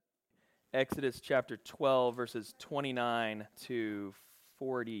Exodus chapter 12, verses 29 to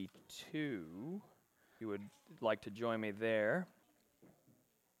 42. If you would like to join me there.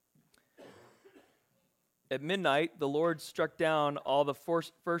 At midnight, the Lord struck down all the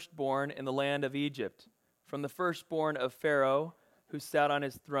firstborn in the land of Egypt, from the firstborn of Pharaoh, who sat on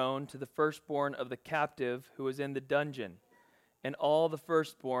his throne, to the firstborn of the captive who was in the dungeon, and all the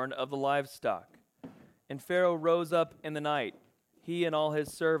firstborn of the livestock. And Pharaoh rose up in the night, he and all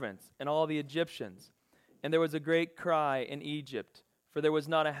his servants, and all the Egyptians. And there was a great cry in Egypt, for there was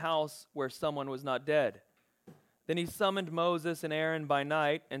not a house where someone was not dead. Then he summoned Moses and Aaron by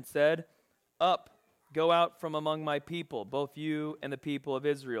night, and said, "Up, go out from among my people, both you and the people of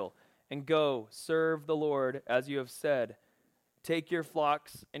Israel, and go, serve the Lord as you have said. Take your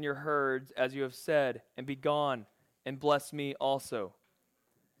flocks and your herds as you have said, and be gone, and bless me also."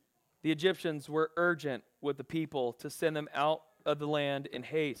 The Egyptians were urgent with the people to send them out of the land in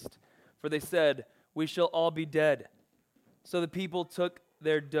haste, for they said, "We shall all be dead." So the people took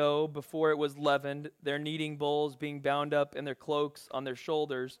their dough before it was leavened, their kneading bowls being bound up in their cloaks on their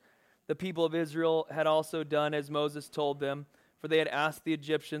shoulders. The people of Israel had also done as Moses told them, for they had asked the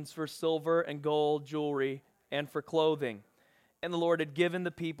Egyptians for silver and gold jewelry and for clothing. And the Lord had given the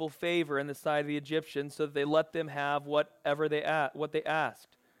people favor in the sight of the Egyptians, so that they let them have what they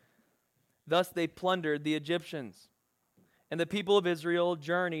asked. Thus they plundered the Egyptians. And the people of Israel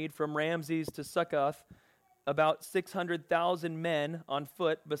journeyed from Ramses to Succoth, about 600,000 men on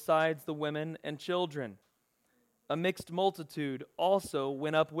foot, besides the women and children. A mixed multitude also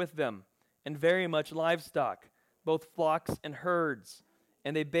went up with them, and very much livestock, both flocks and herds.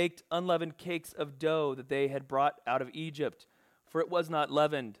 And they baked unleavened cakes of dough that they had brought out of Egypt, for it was not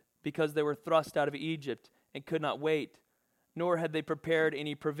leavened, because they were thrust out of Egypt and could not wait, nor had they prepared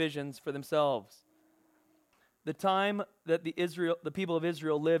any provisions for themselves. The time that the people of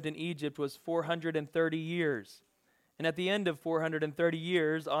Israel lived in Egypt was 430 years. And at the end of 430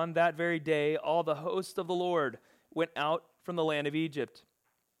 years, on that very day, all the hosts of the Lord went out from the land of Egypt.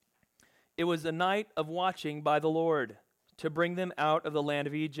 It was a night of watching by the Lord to bring them out of the land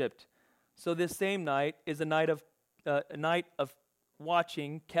of Egypt. So this same night is a night of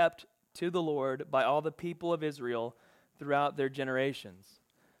watching kept to the Lord by all the people of Israel throughout their generations.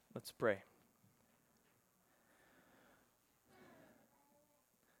 Let's pray.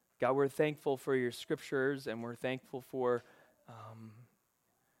 God, we're thankful for your scriptures, and we're thankful for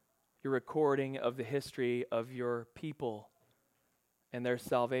your recording of the history of your people and their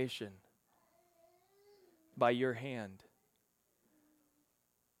salvation by your hand.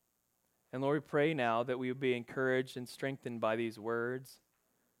 And Lord, we pray now that we would be encouraged and strengthened by these words,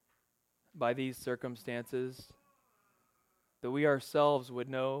 by these circumstances, that we ourselves would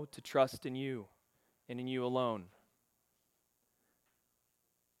know to trust in you and in you alone.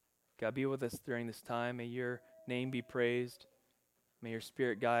 God, be with us during this time. May your name be praised. May your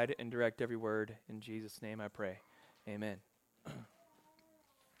Spirit guide and direct every word. In Jesus' name I pray. Amen.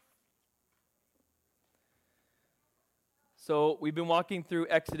 So we've been walking through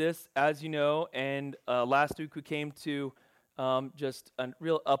Exodus, as you know, and last week we came to just a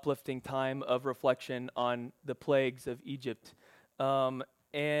real uplifting time of reflection on the plagues of Egypt.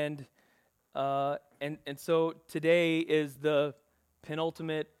 And so today is the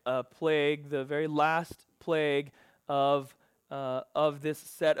penultimate plague, the very last plague of this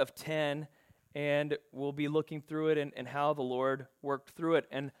set of 10, and we'll be looking through it and how the Lord worked through it.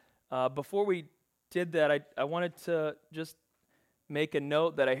 And before we did that, I wanted to just make a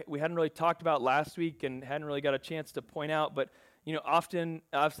note that we hadn't really talked about last week and hadn't really got a chance to point out, but often,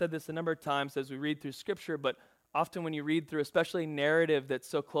 I've said this a number of times as we read through Scripture, but often when you read through, especially narrative that's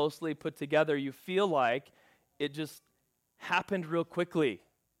so closely put together, you feel like it just happened real quickly.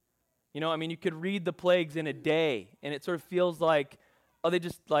 You could read the plagues in a day, and it sort of feels like, they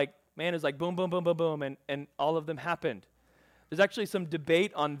just it's like boom, boom, boom, boom, boom, and all of them happened. There's actually some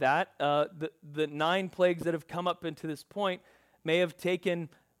debate on that. The 9 plagues that have come up into this point may have taken,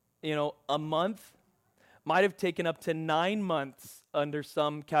 a month, might have taken up to 9 months under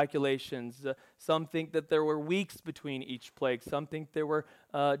some calculations. Some think that there were weeks between each plague. Some think there were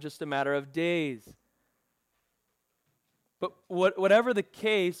just a matter of days. But whatever the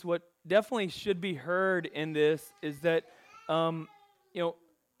case, what definitely should be heard in this is that, and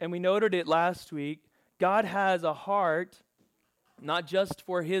we noted it last week, God has a heart not just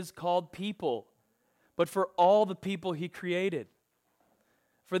for his called people, but for all the people he created,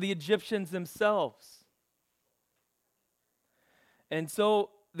 for the Egyptians themselves. And so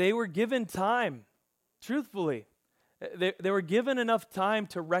they were given time, truthfully. They were given enough time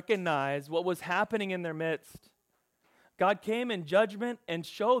to recognize what was happening in their midst. God came in judgment and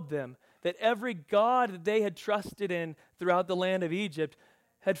showed them that every god that they had trusted in throughout the land of Egypt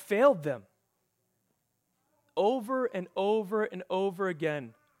had failed them. Over and over and over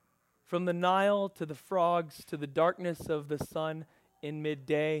again, from the Nile to the frogs to the darkness of the sun in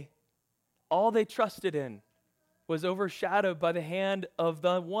midday, all they trusted in was overshadowed by the hand of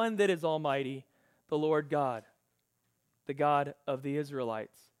the one that is almighty, the Lord God, the God of the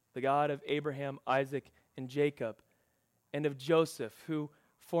Israelites, the God of Abraham, Isaac, and Jacob, and of Joseph, who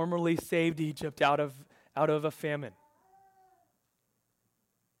formerly saved Egypt out of a famine.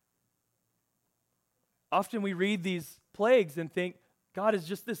 Often we read these plagues and think God is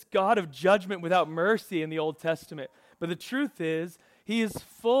just this God of judgment without mercy in the Old Testament. But the truth is, he is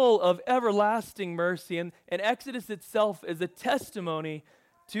full of everlasting mercy, and Exodus itself is a testimony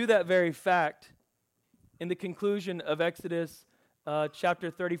to that very fact. In the conclusion of Exodus chapter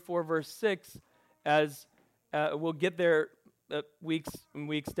 34, verse 6, as we'll get there weeks and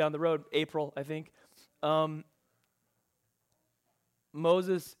weeks down the road, April, I think,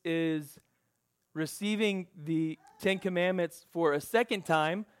 Moses is receiving the Ten Commandments for a second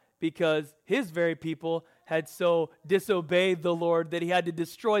time because his very people had so disobeyed the Lord that he had to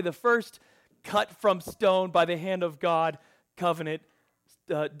destroy the first cut from stone by the hand of God covenant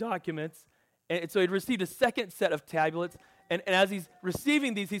documents. And so he'd received a second set of tablets. And as he's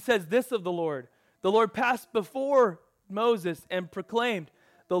receiving these, he says this of the Lord. The Lord passed before Moses and proclaimed,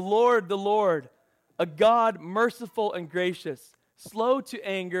 the Lord, a God merciful and gracious, slow to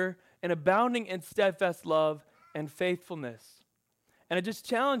anger, and abounding in steadfast love and faithfulness. And I just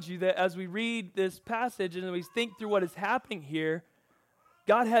challenge you that as we read this passage and we think through what is happening here,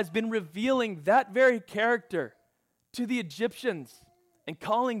 God has been revealing that very character to the Egyptians and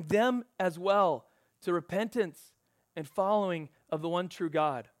calling them as well to repentance and following of the one true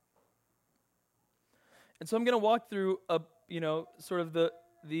God. And so I'm going to walk through sort of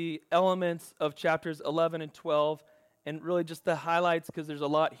the elements of chapters 11 and 12 and really just the highlights, because there's a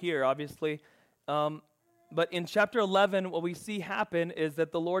lot here, obviously. But in chapter 11, what we see happen is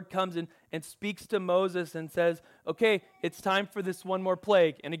that the Lord comes in and speaks to Moses and says, okay, it's time for this one more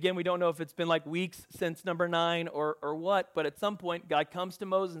plague. And again, we don't know if it's been like weeks since number 9 or what, but at some point, God comes to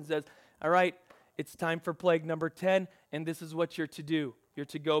Moses and says, all right, it's time for plague number 10, and this is what you're to do. You're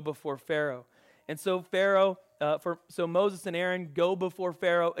to go before Pharaoh. And so so Moses and Aaron go before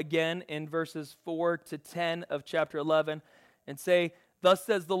Pharaoh again in verses 4 to 10 of chapter 11 and say, thus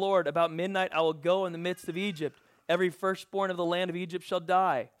says the Lord, about midnight I will go in the midst of Egypt. Every firstborn of the land of Egypt shall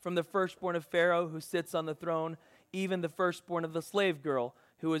die, from the firstborn of Pharaoh who sits on the throne, even the firstborn of the slave girl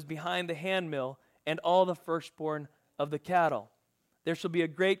who is behind the handmill, and all the firstborn of the cattle. There shall be a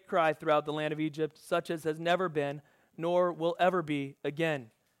great cry throughout the land of Egypt, such as has never been, nor will ever be again.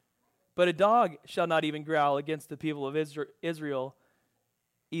 But a dog shall not even growl against the people of Israel,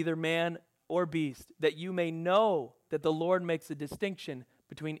 either man or beast, that you may know that the Lord makes a distinction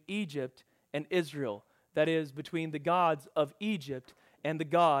between Egypt and Israel, that is, between the gods of Egypt and the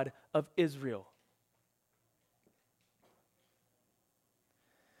God of Israel.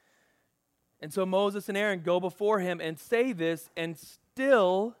 And so Moses and Aaron go before him and say this, and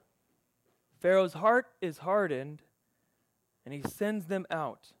still Pharaoh's heart is hardened, and he sends them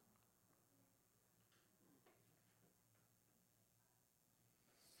out.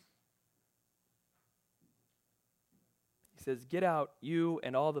 He says, get out, you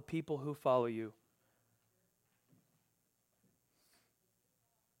and all the people who follow you.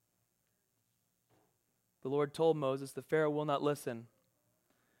 The Lord told Moses, the Pharaoh will not listen,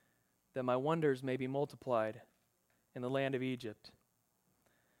 that my wonders may be multiplied in the land of Egypt.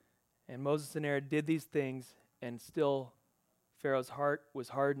 And Moses and Aaron did these things, and still Pharaoh's heart was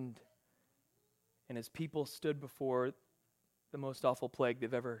hardened, and his people stood before the most awful plague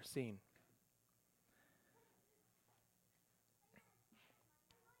they've ever seen.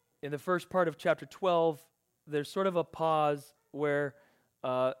 In the first part of chapter 12, there's sort of a pause where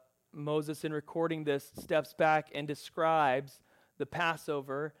Moses, in recording this, steps back and describes the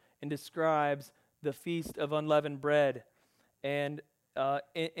Passover and describes the Feast of Unleavened Bread. And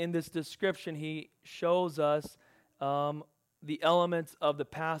in this description, he shows us the elements of the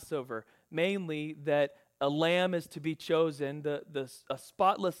Passover, mainly that a lamb is to be chosen, a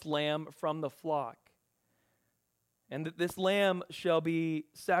spotless lamb from the flock. And that this lamb shall be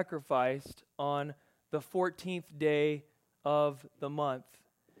sacrificed on the 14th day of the month.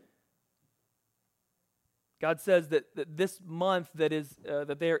 God says that this month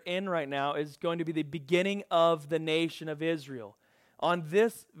that they are in right now is going to be the beginning of the nation of Israel. On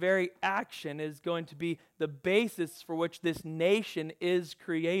this very action is going to be the basis for which this nation is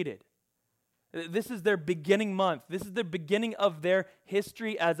created. This is their beginning month. This is the beginning of their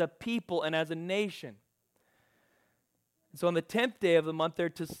history as a people and as a nation. So on the 10th day of the month, they're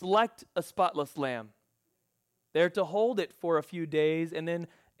to select a spotless lamb. They're to hold it for a few days and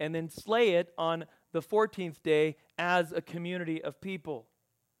then slay it on the 14th day as a community of people.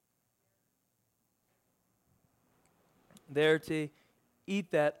 They're to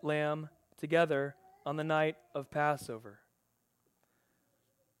eat that lamb together on the night of Passover.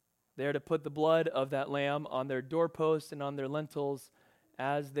 They're to put the blood of that lamb on their doorposts and on their lintels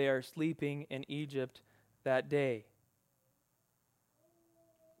as they are sleeping in Egypt that day.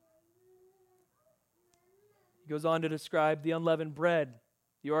 He goes on to describe the unleavened bread.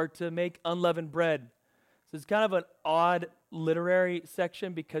 You are to make unleavened bread. So it's kind of an odd literary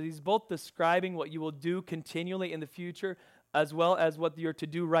section because he's both describing what you will do continually in the future as well as what you're to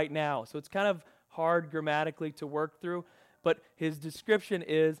do right now. So it's kind of hard grammatically to work through, but his description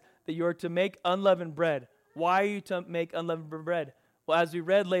is that you're to make unleavened bread. Why are you to make unleavened bread? Well, as we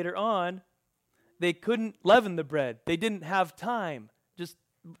read later on, they couldn't leaven the bread. They didn't have time, just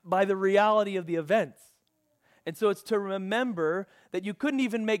by the reality of the events. And so it's to remember that you couldn't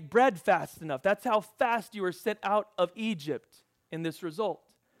even make bread fast enough. That's how fast you were sent out of Egypt in this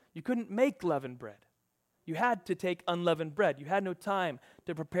result. You couldn't make leavened bread. You had to take unleavened bread. You had no time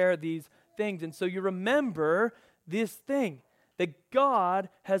to prepare these things. And so you remember this thing, that God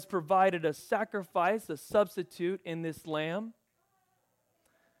has provided a sacrifice, a substitute in this lamb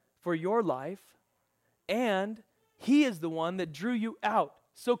for your life, and He is the one that drew you out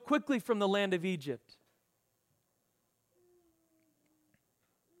so quickly from the land of Egypt.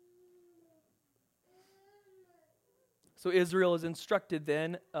 So Israel is instructed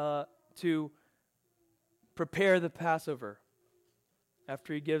then to prepare the Passover.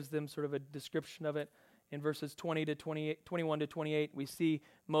 After he gives them sort of a description of it in verses 20 to 28, 21 to 28, we see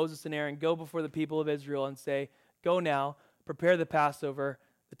Moses and Aaron go before the people of Israel and say, "Go now, prepare the Passover,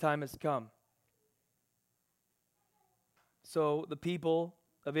 the time has come." So the people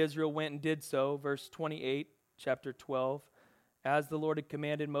of Israel went and did so, verse 28, chapter 12. As the Lord had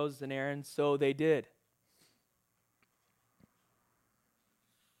commanded Moses and Aaron, so they did.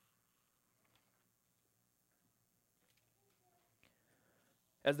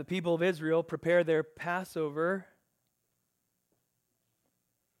 As the people of Israel prepare their Passover,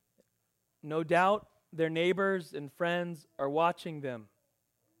 no doubt their neighbors and friends are watching them.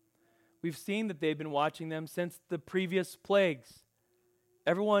 We've seen that they've been watching them since the previous plagues.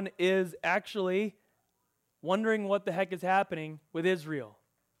 Everyone is actually wondering what the heck is happening with Israel.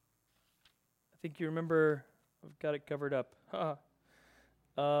 I think you remember, I've got it covered up.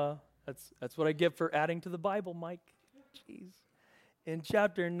 That's what I get for adding to the Bible, Mike. Jeez. In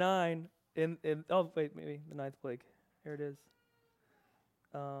chapter 9, maybe the ninth plague. Here it is.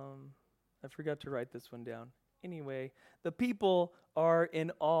 I forgot to write this one down. Anyway, the people are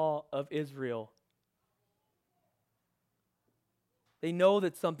in awe of Israel. They know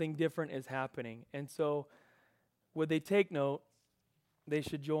that something different is happening. And so, would they take note, they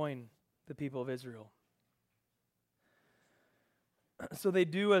should join the people of Israel. So they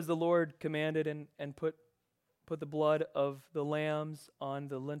do as the Lord commanded and put the blood of the lambs on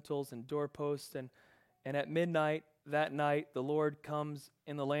the lintels and doorposts. And at midnight that night, the Lord comes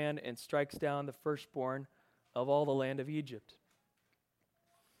in the land and strikes down the firstborn of all the land of Egypt.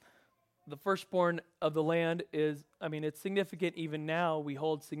 The firstborn of the land is, it's significant even now. We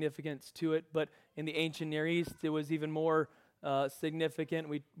hold significance to it, but in the ancient Near East, it was even more significant.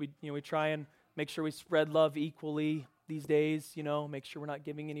 We try and make sure we spread love equally these days, make sure we're not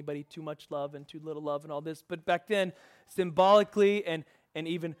giving anybody too much love and too little love and all this. But back then, symbolically and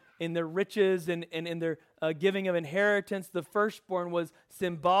even in their riches and in their giving of inheritance, the firstborn was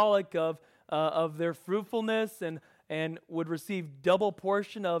symbolic of their fruitfulness and would receive double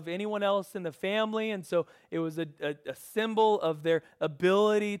portion of anyone else in the family. And so it was a symbol of their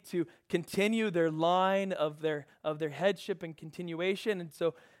ability to continue their line of their headship and continuation. And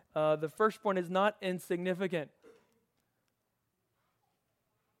so the firstborn is not insignificant.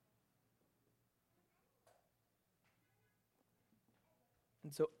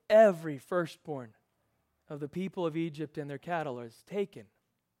 And so every firstborn of the people of Egypt and their cattle is taken.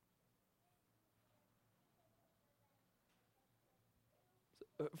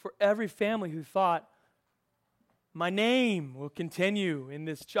 For every family who thought, my name will continue in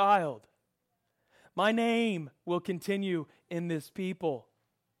this child. My name will continue in this people.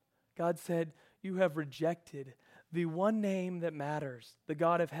 God said, you have rejected the one name that matters, the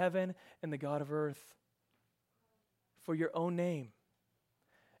God of heaven and the God of earth, for your own name.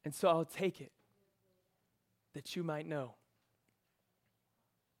 And so I'll take it that you might know.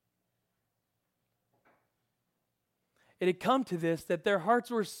 it had come to this, that their hearts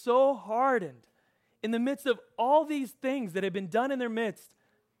were so hardened in the midst of all these things that had been done in their midst.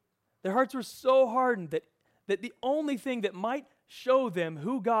 Their hearts were so hardened that the only thing that might show them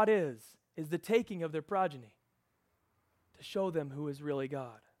who God is the taking of their progeny, to show them who is really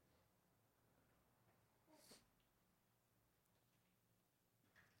God.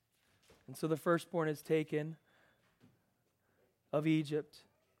 And so the firstborn is taken of Egypt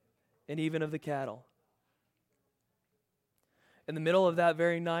and even of the cattle. In the middle of that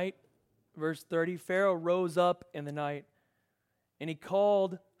very night, verse 30, Pharaoh rose up in the night, and he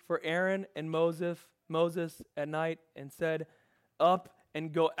called for Aaron and Moses at night and said, "Up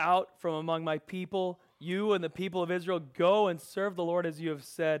and go out from among my people. You and the people of Israel, go and serve the Lord as you have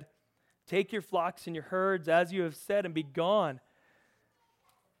said. Take your flocks and your herds as you have said, and be gone."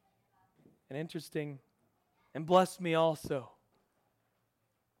 And interesting, and bless me also.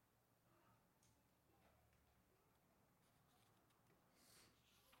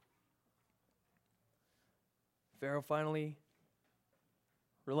 Pharaoh finally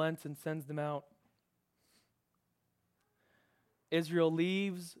relents and sends them out. Israel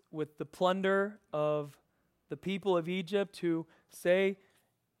leaves with the plunder of the people of Egypt, who say,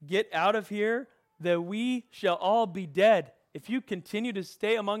 "Get out of here, that we shall all be dead. If you continue to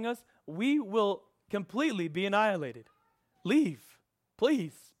stay among us, we will completely be annihilated. Leave,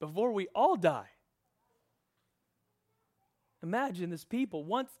 please, before we all die." Imagine this people,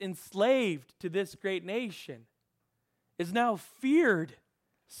 once enslaved to this great nation, is now feared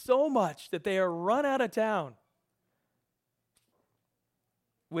so much that they are run out of town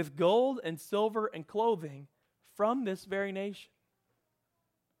with gold and silver and clothing from this very nation.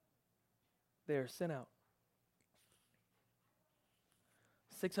 They are sent out.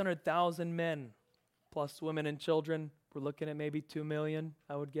 600,000 men plus women and children. We're looking at maybe 2 million,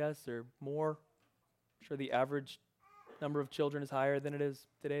 I would guess, or more. I'm sure the average number of children is higher than it is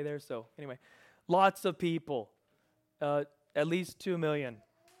today there. So anyway, lots of people, at least 2 million,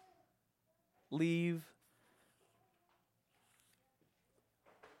 leave.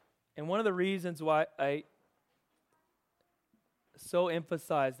 And one of the reasons why I so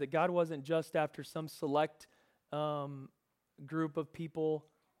emphasize that God wasn't just after some select group of people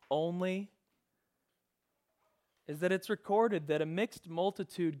only is that it's recorded that a mixed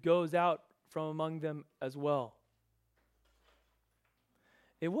multitude goes out from among them as well.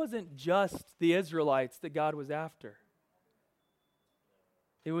 It wasn't just the Israelites that God was after.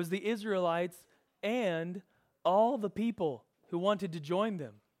 It was the Israelites and all the people who wanted to join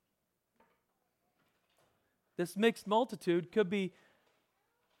them. This mixed multitude could be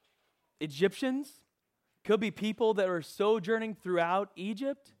Egyptians, could be people that are sojourning throughout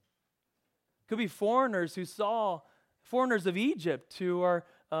Egypt, could be foreigners of Egypt who are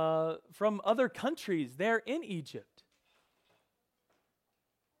from other countries there in Egypt.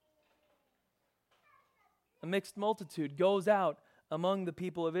 A mixed multitude goes out among the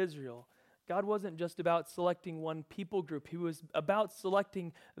people of Israel. God wasn't just about selecting one people group. He was about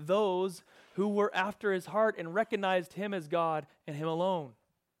selecting those who were after his heart and recognized him as God and him alone.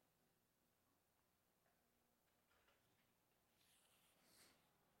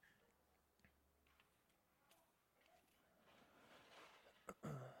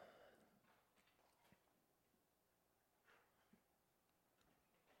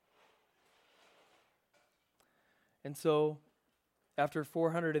 And so, after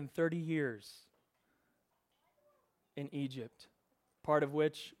 430 years in Egypt, part of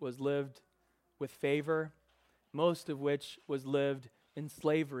which was lived with favor, most of which was lived in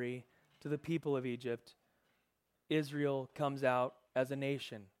slavery to the people of Egypt, Israel comes out as a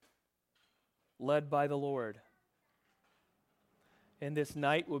nation, led by the Lord. And this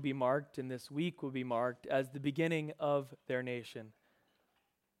night will be marked, and this week will be marked as the beginning of their nation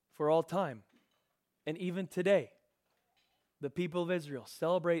for all time. And even today, the people of Israel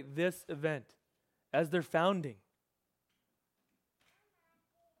celebrate this event as their founding.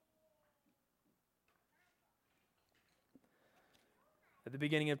 At the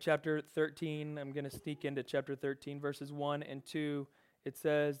beginning of chapter 13, I'm going to sneak into chapter 13, verses 1 and 2. It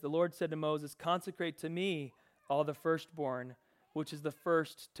says, "The Lord said to Moses, 'Consecrate to me all the firstborn, which is the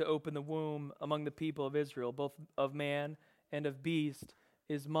first to open the womb among the people of Israel, both of man and of beast,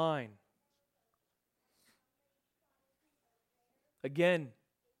 is mine.'" Again,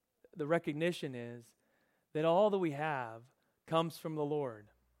 the recognition is that all that we have comes from the Lord.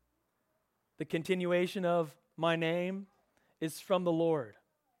 The continuation of my name is from the Lord.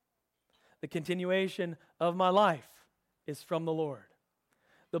 The continuation of my life is from the Lord.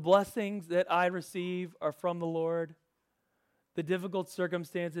 The blessings that I receive are from the Lord. The difficult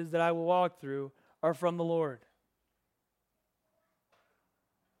circumstances that I will walk through are from the Lord.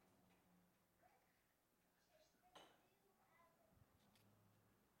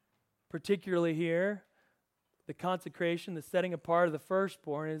 particularly here, the consecration, the setting apart of the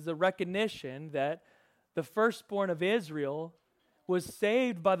firstborn, is a recognition that the firstborn of Israel was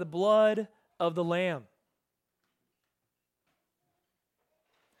saved by the blood of the Lamb.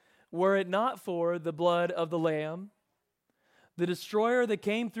 Were it not for the blood of the Lamb, the destroyer that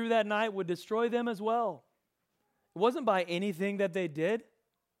came through that night would destroy them as well. It wasn't by anything that they did,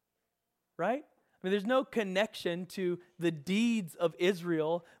 right? I mean, there's no connection to the deeds of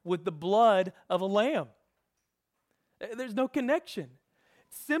Israel with the blood of a lamb. There's no connection.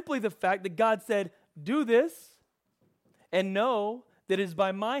 Simply the fact that God said, do this, and know that it is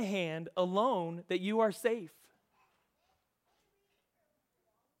by my hand alone that you are safe.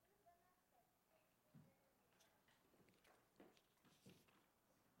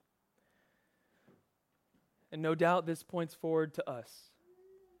 And no doubt this points forward to us.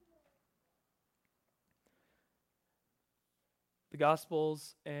 The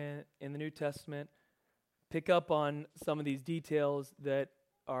Gospels and in the New Testament pick up on some of these details that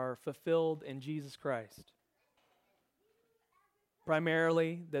are fulfilled in Jesus Christ.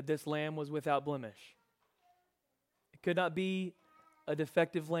 Primarily, that this lamb was without blemish. It could not be a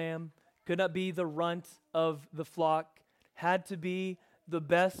defective lamb, could not be the runt of the flock, had to be the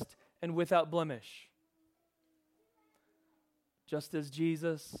best and without blemish. Just as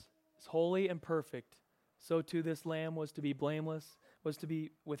Jesus is holy and perfect, so too this lamb was to be blameless, was to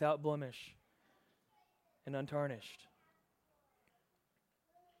be without blemish and untarnished.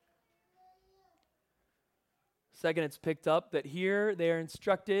 Second, it's picked up that here they are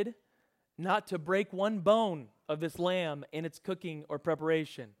instructed not to break one bone of this lamb in its cooking or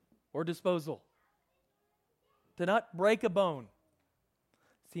preparation or disposal. To not break a bone.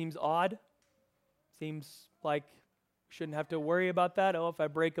 Seems odd. Seems like we shouldn't have to worry about that. Oh, if I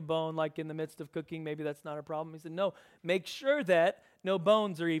break a bone like in the midst of cooking, maybe that's not a problem. He said, no, make sure that no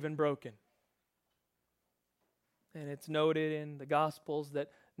bones are even broken. And it's noted in the Gospels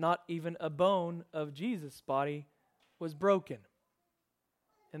that not even a bone of Jesus' body was broken.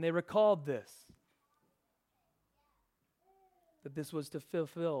 And they recalled this, that this was to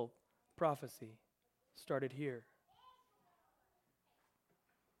fulfill prophecy started here.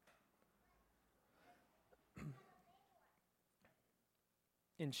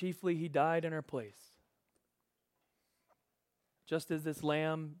 And chiefly, he died in our place. Just as this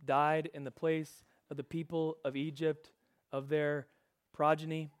lamb died in the place of the people of Egypt, of their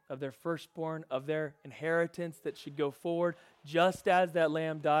progeny, of their firstborn, of their inheritance that should go forward, just as that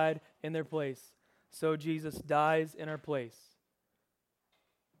lamb died in their place, so Jesus dies in our place.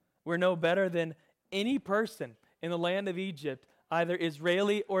 We're no better than any person in the land of Egypt, either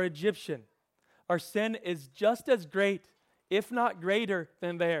Israeli or Egyptian. Our sin is just as great, if not greater,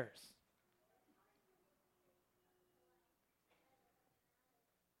 than theirs.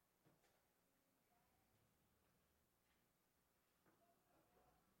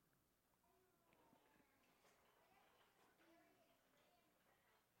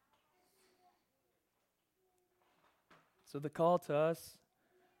 So the call to us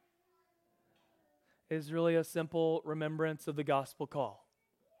is really a simple remembrance of the gospel call.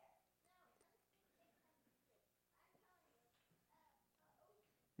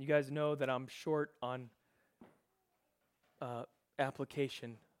 You guys know that I'm short on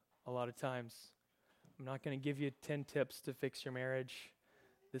application a lot of times. I'm not going to give you 10 tips to fix your marriage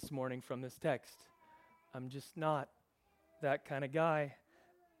this morning from this text. I'm just not that kind of guy.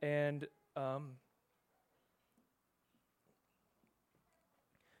 And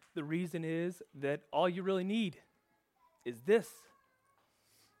the reason is that all you really need is this.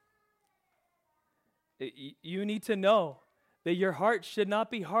 You need to know that your heart should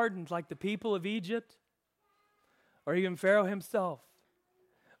not be hardened like the people of Egypt or even Pharaoh himself.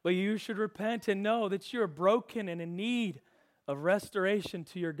 But you should repent and know that you are broken and in need of restoration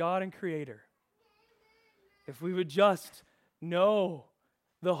to your God and Creator. If we would just know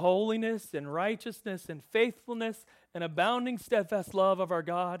the holiness and righteousness and faithfulness and abounding steadfast love of our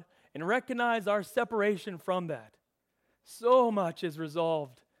God and recognize our separation from that, so much is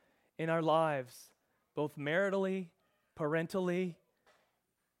resolved in our lives, both maritally, parentally,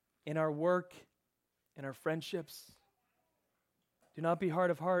 in our work, in our friendships. Do not be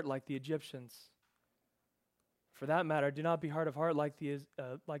hard of heart like the Egyptians. For that matter, do not be hard of heart like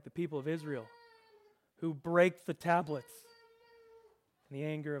the people of Israel, who break the tablets in the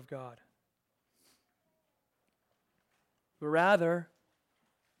anger of God. But rather,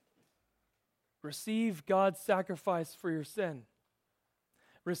 receive God's sacrifice for your sin.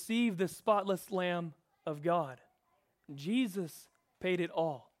 Receive the spotless Lamb of God. Jesus paid it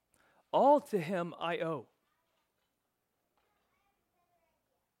all. All to him I owe.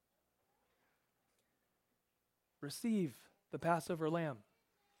 receive the Passover lamb.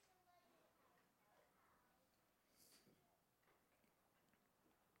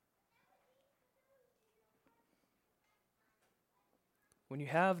 When you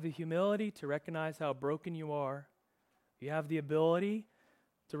have the humility to recognize how broken you are, you have the ability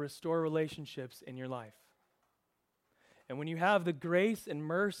to restore relationships in your life. And when you have the grace and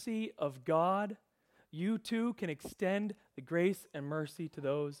mercy of God, you too can extend the grace and mercy to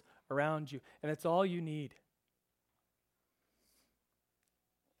those around you. And that's all you need.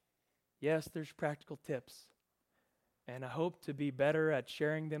 Yes, there's practical tips. And I hope to be better at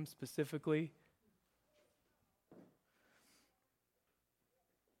sharing them specifically.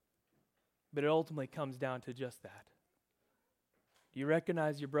 But it ultimately comes down to just that. You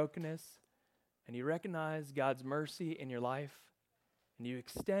recognize your brokenness, and you recognize God's mercy in your life, and you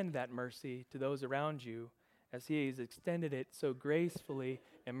extend that mercy to those around you as He has extended it so gracefully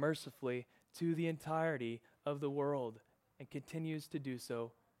and mercifully to the entirety of the world and continues to do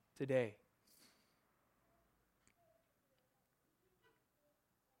so today.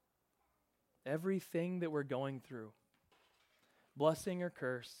 Everything that we're going through, blessing or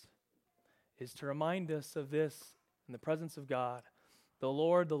curse, is to remind us of this in the presence of God. The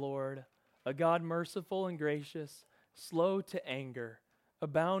Lord, a God merciful and gracious, slow to anger,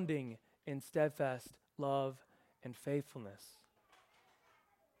 abounding in steadfast love and faithfulness.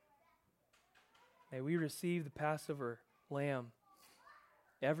 May we receive the Passover lamb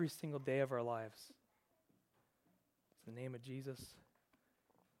every single day of our lives. In the name of Jesus,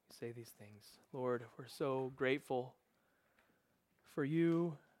 we say these things. Lord, we're so grateful for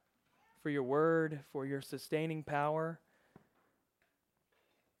you, for your word, for your sustaining power.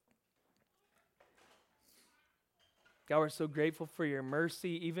 God, we're so grateful for your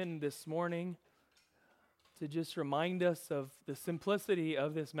mercy, even this morning, to just remind us of the simplicity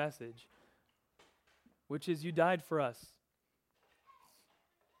of this message, which is you died for us.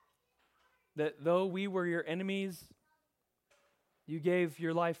 That though we were your enemies, you gave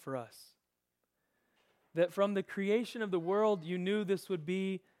your life for us. That from the creation of the world, you knew this would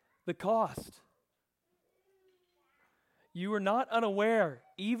be the cost. You were not unaware,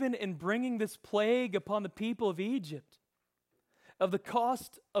 even in bringing this plague upon the people of Egypt, of the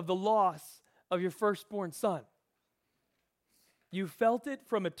cost of the loss of your firstborn son. You felt it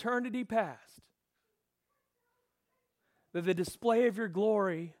from eternity past, that the display of your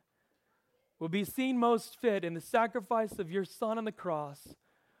glory will be seen most fit in the sacrifice of your Son on the cross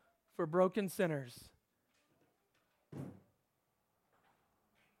for broken sinners.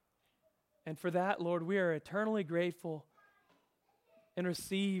 And for that, Lord, we are eternally grateful and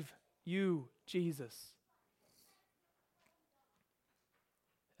receive you, Jesus.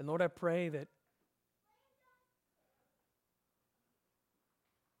 And Lord, I pray that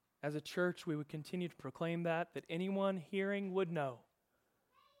as a church we would continue to proclaim that anyone hearing would know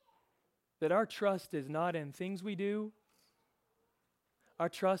that our trust is not in things we do. Our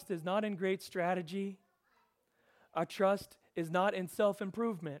trust is not in great strategy. Our trust is not in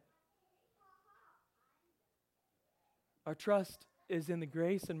self-improvement. Our trust is in the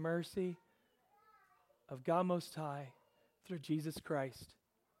grace and mercy of God Most High through Jesus Christ.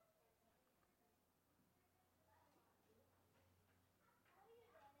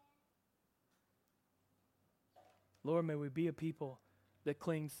 Lord, may we be a people that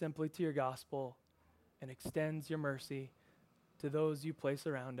clings simply to your gospel and extends your mercy to those you place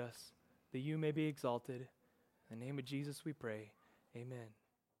around us, that you may be exalted. In the name of Jesus we pray. Amen.